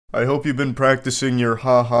I hope you've been practicing your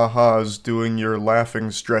ha-ha-has doing your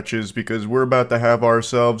laughing stretches because we're about to have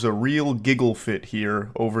ourselves a real giggle fit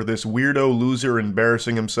here over this weirdo loser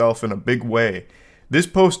embarrassing himself in a big way. This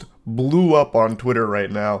post blew up on Twitter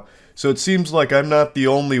right now, so it seems like I'm not the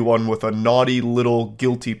only one with a naughty little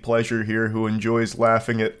guilty pleasure here who enjoys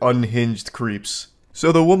laughing at unhinged creeps.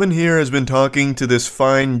 So the woman here has been talking to this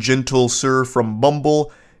fine, gentle sir from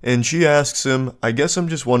Bumble, and she asks him, I guess I'm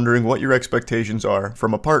just wondering what your expectations are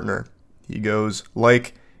from a partner. He goes,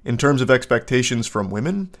 like, in terms of expectations from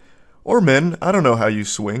women? Or men, I don't know how you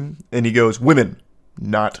swing. And he goes, women,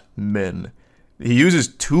 not men. He uses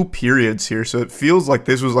 2 periods here, so it feels like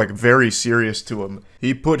this was like very serious to him.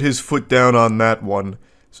 He put his foot down on that one,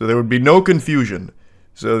 so there would be no confusion.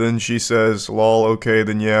 So then she says, lol, okay,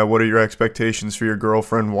 then yeah, what are your expectations for your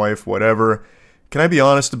girlfriend, wife, whatever? Can I be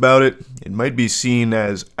honest about it? It might be seen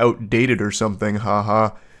as outdated or something, haha.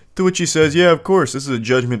 To which he says, yeah, of course, this is a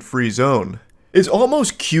judgment-free zone. It's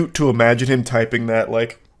almost cute to imagine him typing that,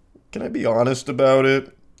 like, can I be honest about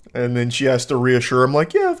it? And then she has to reassure him,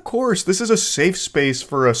 like, yeah, of course, this is a safe space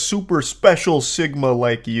for a super special Sigma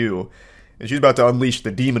like you. And she's about to unleash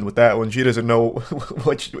the demon with that one. She doesn't know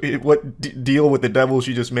what deal with the devil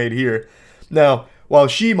she just made here. Now, while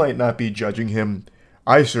she might not be judging him,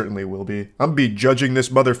 I certainly will be. I'm be judging this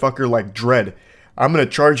motherfucker like Dredd. I'm gonna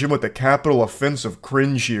charge him with a capital offense of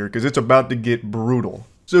cringe here, because it's about to get brutal.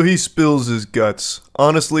 So he spills his guts.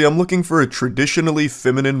 Honestly, I'm looking for a traditionally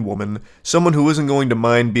feminine woman, someone who isn't going to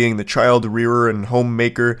mind being the child rearer and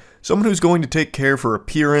homemaker, someone who's going to take care of her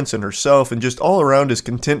appearance and herself and just all around is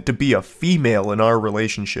content to be a female in our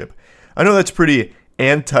relationship. I know that's pretty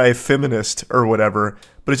anti-feminist or whatever,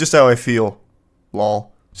 but it's just how I feel.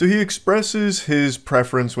 Lol. So he expresses his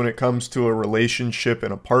preference when it comes to a relationship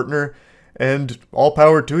and a partner, and all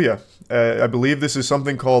power to you. I believe this is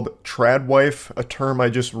something called tradwife, a term I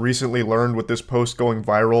just recently learned with this post going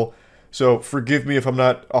viral. So forgive me if I'm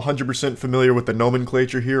not 100% familiar with the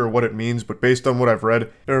nomenclature here or what it means, but based on what I've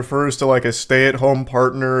read, it refers to like a stay-at-home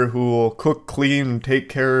partner who will cook, clean, and take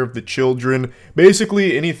care of the children.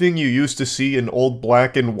 Basically anything you used to see in old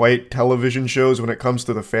black and white television shows when it comes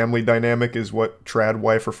to the family dynamic is what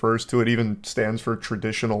tradwife refers to. It even stands for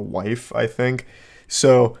traditional wife, I think.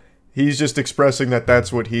 So he's just expressing that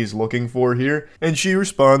that's what he's looking for here, and she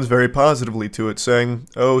responds very positively to it, saying,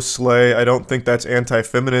 oh, slay, I don't think that's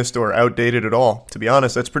anti-feminist or outdated at all. To be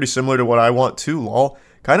honest, that's pretty similar to what I want too, lol.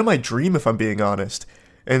 Kind of my dream if I'm being honest.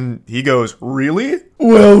 And he goes, really?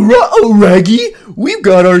 Well, ruh-oh, Raggy, we've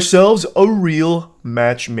got ourselves a real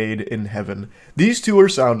match made in heaven. These two are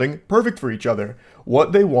sounding perfect for each other.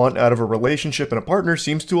 What they want out of a relationship and a partner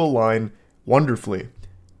seems to align wonderfully.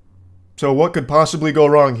 So what could possibly go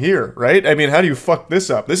wrong here, right? I mean, how do you fuck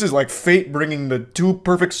this up? This is like fate bringing the 2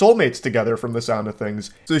 perfect soulmates together from the sound of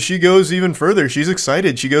things. So she goes even further. She's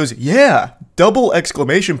excited. She goes, yeah, double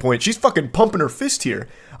exclamation point. She's fucking pumping her fist here.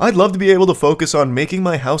 I'd love to be able to focus on making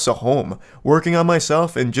my house a home, working on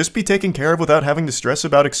myself, and just be taken care of without having to stress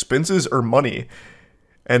about expenses or money.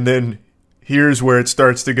 And then here's where it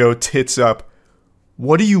starts to go tits up.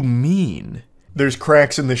 What do you mean? There's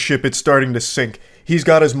cracks in the ship. It's starting to sink. He's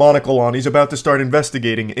got his monocle on. He's about to start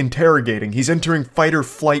investigating, interrogating. He's entering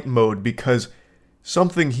fight-or-flight mode because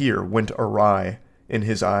something here went awry in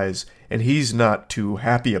his eyes, and he's not too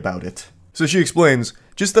happy about it. So she explains,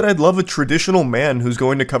 just that I'd love a traditional man who's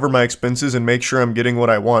going to cover my expenses and make sure I'm getting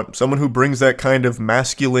what I want. Someone who brings that kind of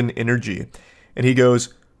masculine energy. And he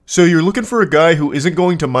goes, so you're looking for a guy who isn't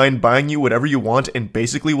going to mind buying you whatever you want and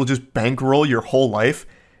basically will just bankroll your whole life?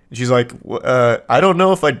 She's like, I don't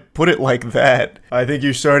know if I'd put it like that. I think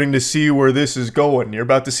you're starting to see where this is going. You're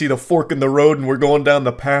about to see the fork in the road and we're going down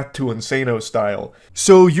the path to Insano style.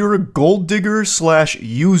 So you're a gold digger /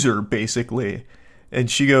 user, basically.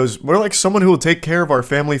 And she goes, we're like someone who will take care of our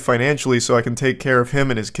family financially so I can take care of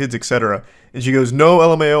him and his kids, etc. And she goes, no,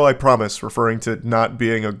 LMAO, I promise, referring to not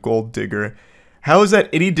being a gold digger. How is that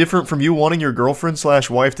any different from you wanting your girlfriend /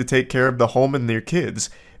 wife to take care of the home and their kids?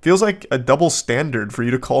 Feels like a double standard for you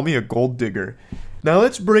to call me a gold digger. Now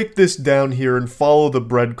let's break this down here and follow the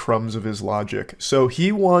breadcrumbs of his logic. So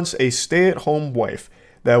he wants a stay-at-home wife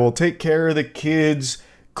that will take care of the kids,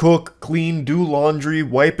 cook, clean, do laundry,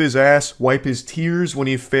 wipe his ass, wipe his tears when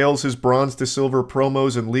he fails his bronze to silver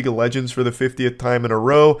promos in League of Legends for the 50th time in a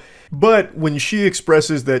row. But when she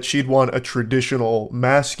expresses that she'd want a traditional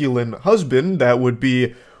masculine husband that would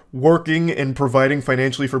be working and providing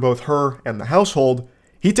financially for both her and the household,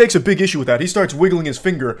 he takes a big issue with that. He starts wiggling his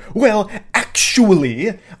finger. Well,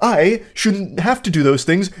 actually, I shouldn't have to do those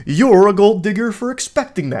things. You're a gold digger for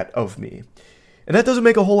expecting that of me. And that doesn't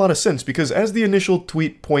make a whole lot of sense because as the initial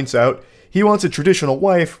tweet points out, he wants a traditional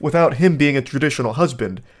wife without him being a traditional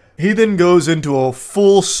husband. He then goes into a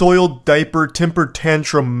full soiled diaper temper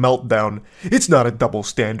tantrum meltdown. It's not a double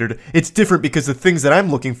standard. It's different because the things that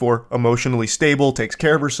I'm looking for, emotionally stable, takes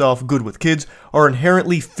care of herself, good with kids, are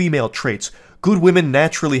inherently female traits. Good women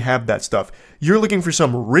naturally have that stuff. You're looking for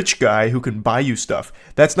some rich guy who can buy you stuff.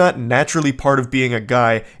 That's not naturally part of being a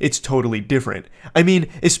guy, it's totally different. I mean,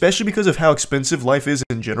 especially because of how expensive life is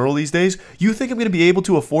in general these days, you think I'm going to be able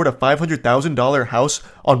to afford a $500,000 house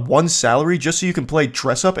on one salary just so you can play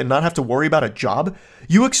dress up and not have to worry about a job?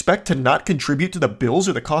 You expect to not contribute to the bills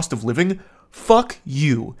or the cost of living? Fuck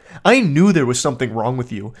you. I knew there was something wrong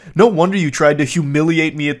with you. No wonder you tried to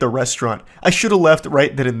humiliate me at the restaurant. I should have left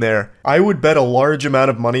right then and there. I would bet a large amount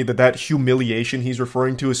of money that that humiliation he's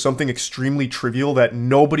referring to is something extremely trivial that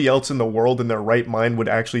nobody else in the world in their right mind would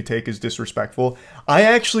actually take as disrespectful. I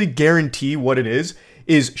actually guarantee what it is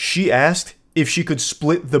she asked if she could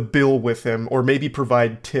split the bill with him or maybe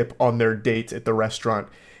provide tip on their date at the restaurant.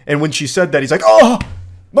 And when she said that, he's like, "Oh,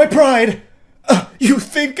 my pride! You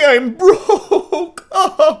think I'm broke?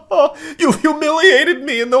 You've humiliated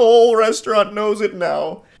me and the whole restaurant knows it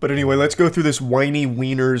now." But anyway, let's go through this whiny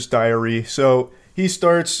wiener's diary. So he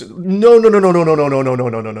starts, no.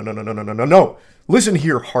 Listen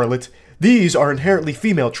here, harlot. These are inherently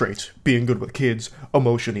female traits. Being good with kids,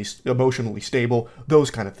 emotionally stable,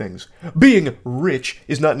 those kind of things. Being rich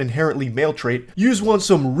is not an inherently male trait. You just want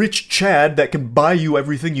some rich Chad that can buy you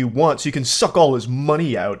everything you want so you can suck all his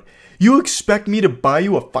money out. You expect me to buy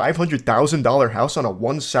you a $500,000 house on a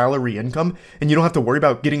one salary income and you don't have to worry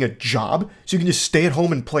about getting a job so you can just stay at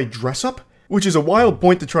home and play dress up? Which is a wild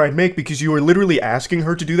point to try and make because you are literally asking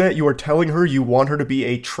her to do that. You are telling her you want her to be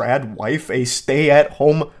a trad wife, a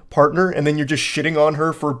stay-at-home partner, and then you're just shitting on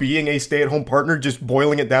her for being a stay-at-home partner, just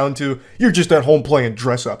boiling it down to, you're just at home playing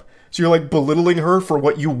dress up. So you're like belittling her for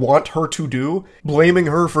what you want her to do, blaming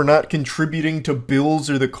her for not contributing to bills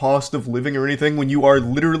or the cost of living or anything when you are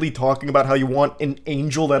literally talking about how you want an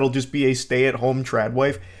angel that'll just be a stay-at-home trad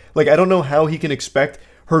wife. Like, I don't know how he can expect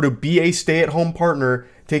her to be a stay-at-home partner,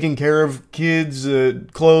 taking care of kids,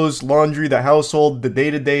 clothes, laundry, the household, the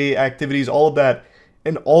day-to-day activities, all of that,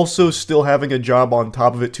 and also still having a job on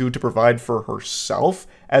top of it too to provide for herself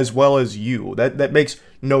as well as you. That makes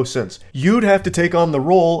no sense. You'd have to take on the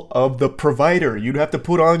role of the provider. You'd have to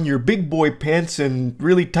put on your big boy pants and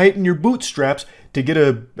really tighten your bootstraps to get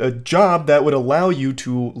a job that would allow you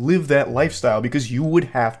to live that lifestyle because you would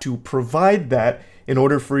have to provide that in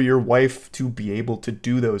order for your wife to be able to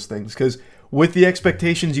do those things. Because with the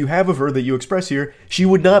expectations you have of her that you express here, she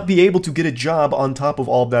would not be able to get a job on top of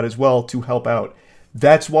all of that as well to help out.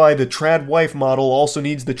 That's why the trad wife model also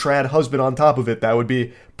needs the trad husband on top of it that would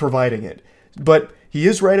be providing it. But he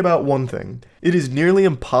is right about one thing. It is nearly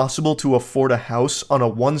impossible to afford a house on a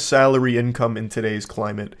one salary income in today's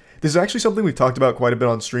climate. This is actually something we've talked about quite a bit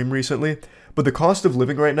on stream recently, but the cost of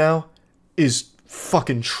living right now is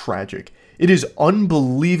fucking tragic. It is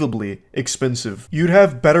unbelievably expensive. You'd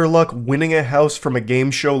have better luck winning a house from a game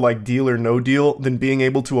show like Deal or No Deal than being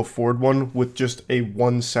able to afford one with just a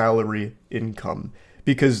one salary income.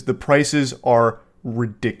 Because the prices are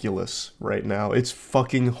ridiculous right now. It's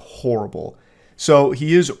fucking horrible. So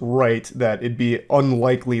he is right that it'd be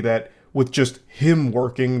unlikely that with just him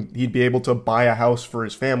working, he'd be able to buy a house for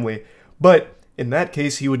his family. But in that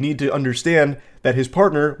case, he would need to understand that his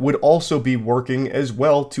partner would also be working as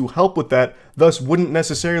well to help with that, thus wouldn't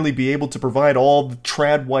necessarily be able to provide all the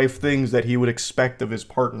trad wife things that he would expect of his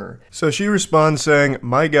partner. So she responds saying,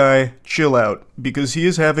 "My guy, chill out, because he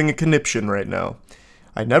is having a conniption right now.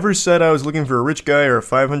 I never said I was looking for a rich guy or a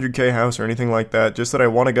 500k house or anything like that, just that I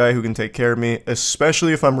want a guy who can take care of me,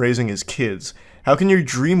 especially if I'm raising his kids. How can your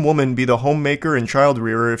dream woman be the homemaker and child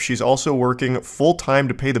rearer if she's also working full-time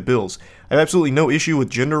to pay the bills? I have absolutely no issue with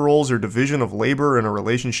gender roles or division of labor in a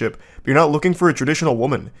relationship, but you're not looking for a traditional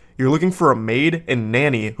woman. You're looking for a maid and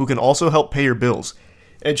nanny who can also help pay your bills."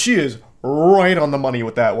 And she is right on the money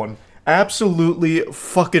with that one. Absolutely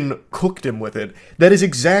fucking cooked him with it. That is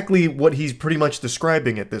exactly what he's pretty much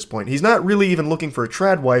describing at this point. He's not really even looking for a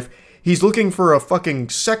trad wife. He's looking for a fucking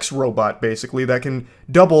sex robot, basically, that can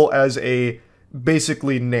double as a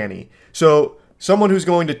basically nanny. So someone who's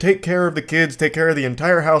going to take care of the kids, take care of the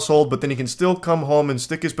entire household, but then he can still come home and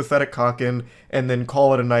stick his pathetic cock in and then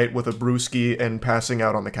call it a night with a brewski and passing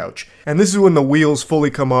out on the couch. And this is when the wheels fully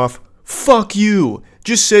come off. Fuck you!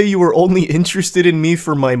 Just say you were only interested in me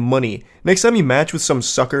for my money. Next time you match with some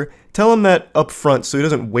sucker, tell him that up front so he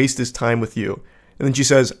doesn't waste his time with you. And then she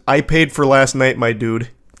says, "I paid for last night, my dude."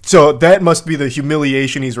 So that must be the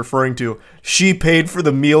humiliation he's referring to. She paid for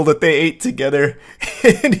the meal that they ate together,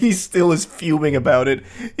 and he still is fuming about it.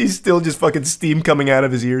 He's still just fucking steam coming out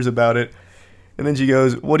of his ears about it. And then she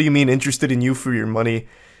goes, "What do you mean interested in you for your money?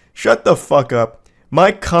 Shut the fuck up.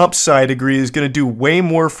 My comp sci degree is gonna do way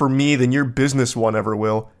more for me than your business one ever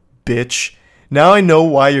will, bitch. Now I know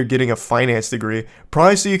why you're getting a finance degree.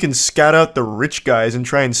 Probably so you can scout out the rich guys and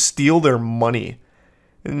try and steal their money."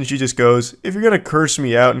 And then she just goes, "If you're gonna curse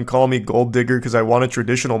me out and call me gold digger because I want a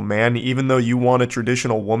traditional man even though you want a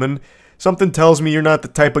traditional woman, something tells me you're not the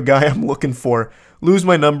type of guy I'm looking for. Lose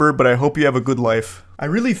my number, but I hope you have a good life." I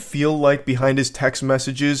really feel like behind his text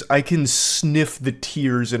messages, I can sniff the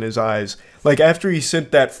tears in his eyes. Like after he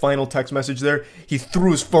sent that final text message there, he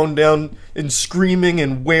threw his phone down and screaming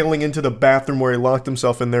and wailing into the bathroom where he locked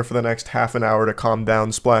himself in there for the next half an hour to calm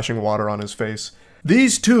down, splashing water on his face.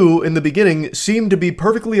 These two, in the beginning, seemed to be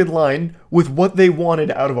perfectly in line with what they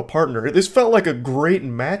wanted out of a partner. This felt like a great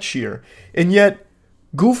match here. And yet,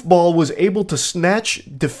 Goofball was able to snatch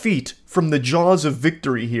defeat from the jaws of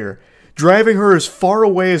victory here, driving her as far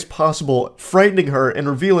away as possible, frightening her, and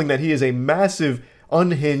revealing that he is a massive,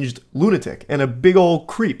 unhinged lunatic and a big old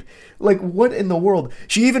creep. Like, what in the world?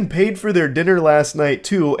 She even paid for their dinner last night,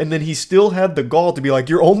 too, and then he still had the gall to be like,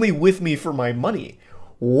 "You're only with me for my money."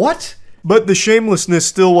 What? But the shamelessness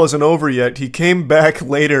still wasn't over yet. He came back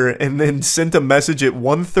later and then sent a message at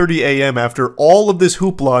 1:30 a.m. after all of this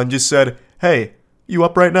hoopla and just said, "Hey, you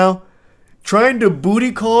up right now?" Trying to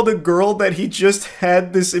booty call the girl that he just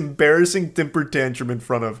had this embarrassing temper tantrum in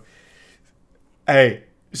front of. Hey,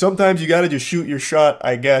 sometimes you gotta just shoot your shot,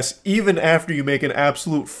 I guess, even after you make an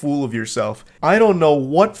absolute fool of yourself. I don't know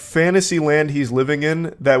what fantasy land he's living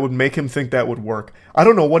in that would make him think that would work. I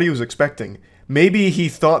don't know what he was expecting. Maybe he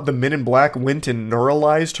thought the Men in Black went and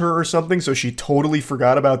neuralized her or something, so she totally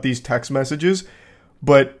forgot about these text messages.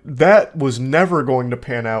 But that was never going to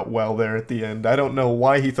pan out well there at the end. I don't know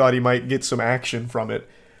why he thought he might get some action from it.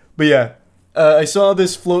 But yeah, I saw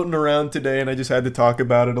this floating around today and I just had to talk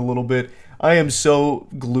about it a little bit. I am so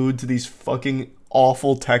glued to these fucking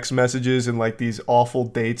awful text messages and like these awful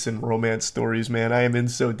dates and romance stories, man. I am in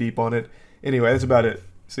so deep on it. Anyway, that's about it.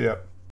 See ya.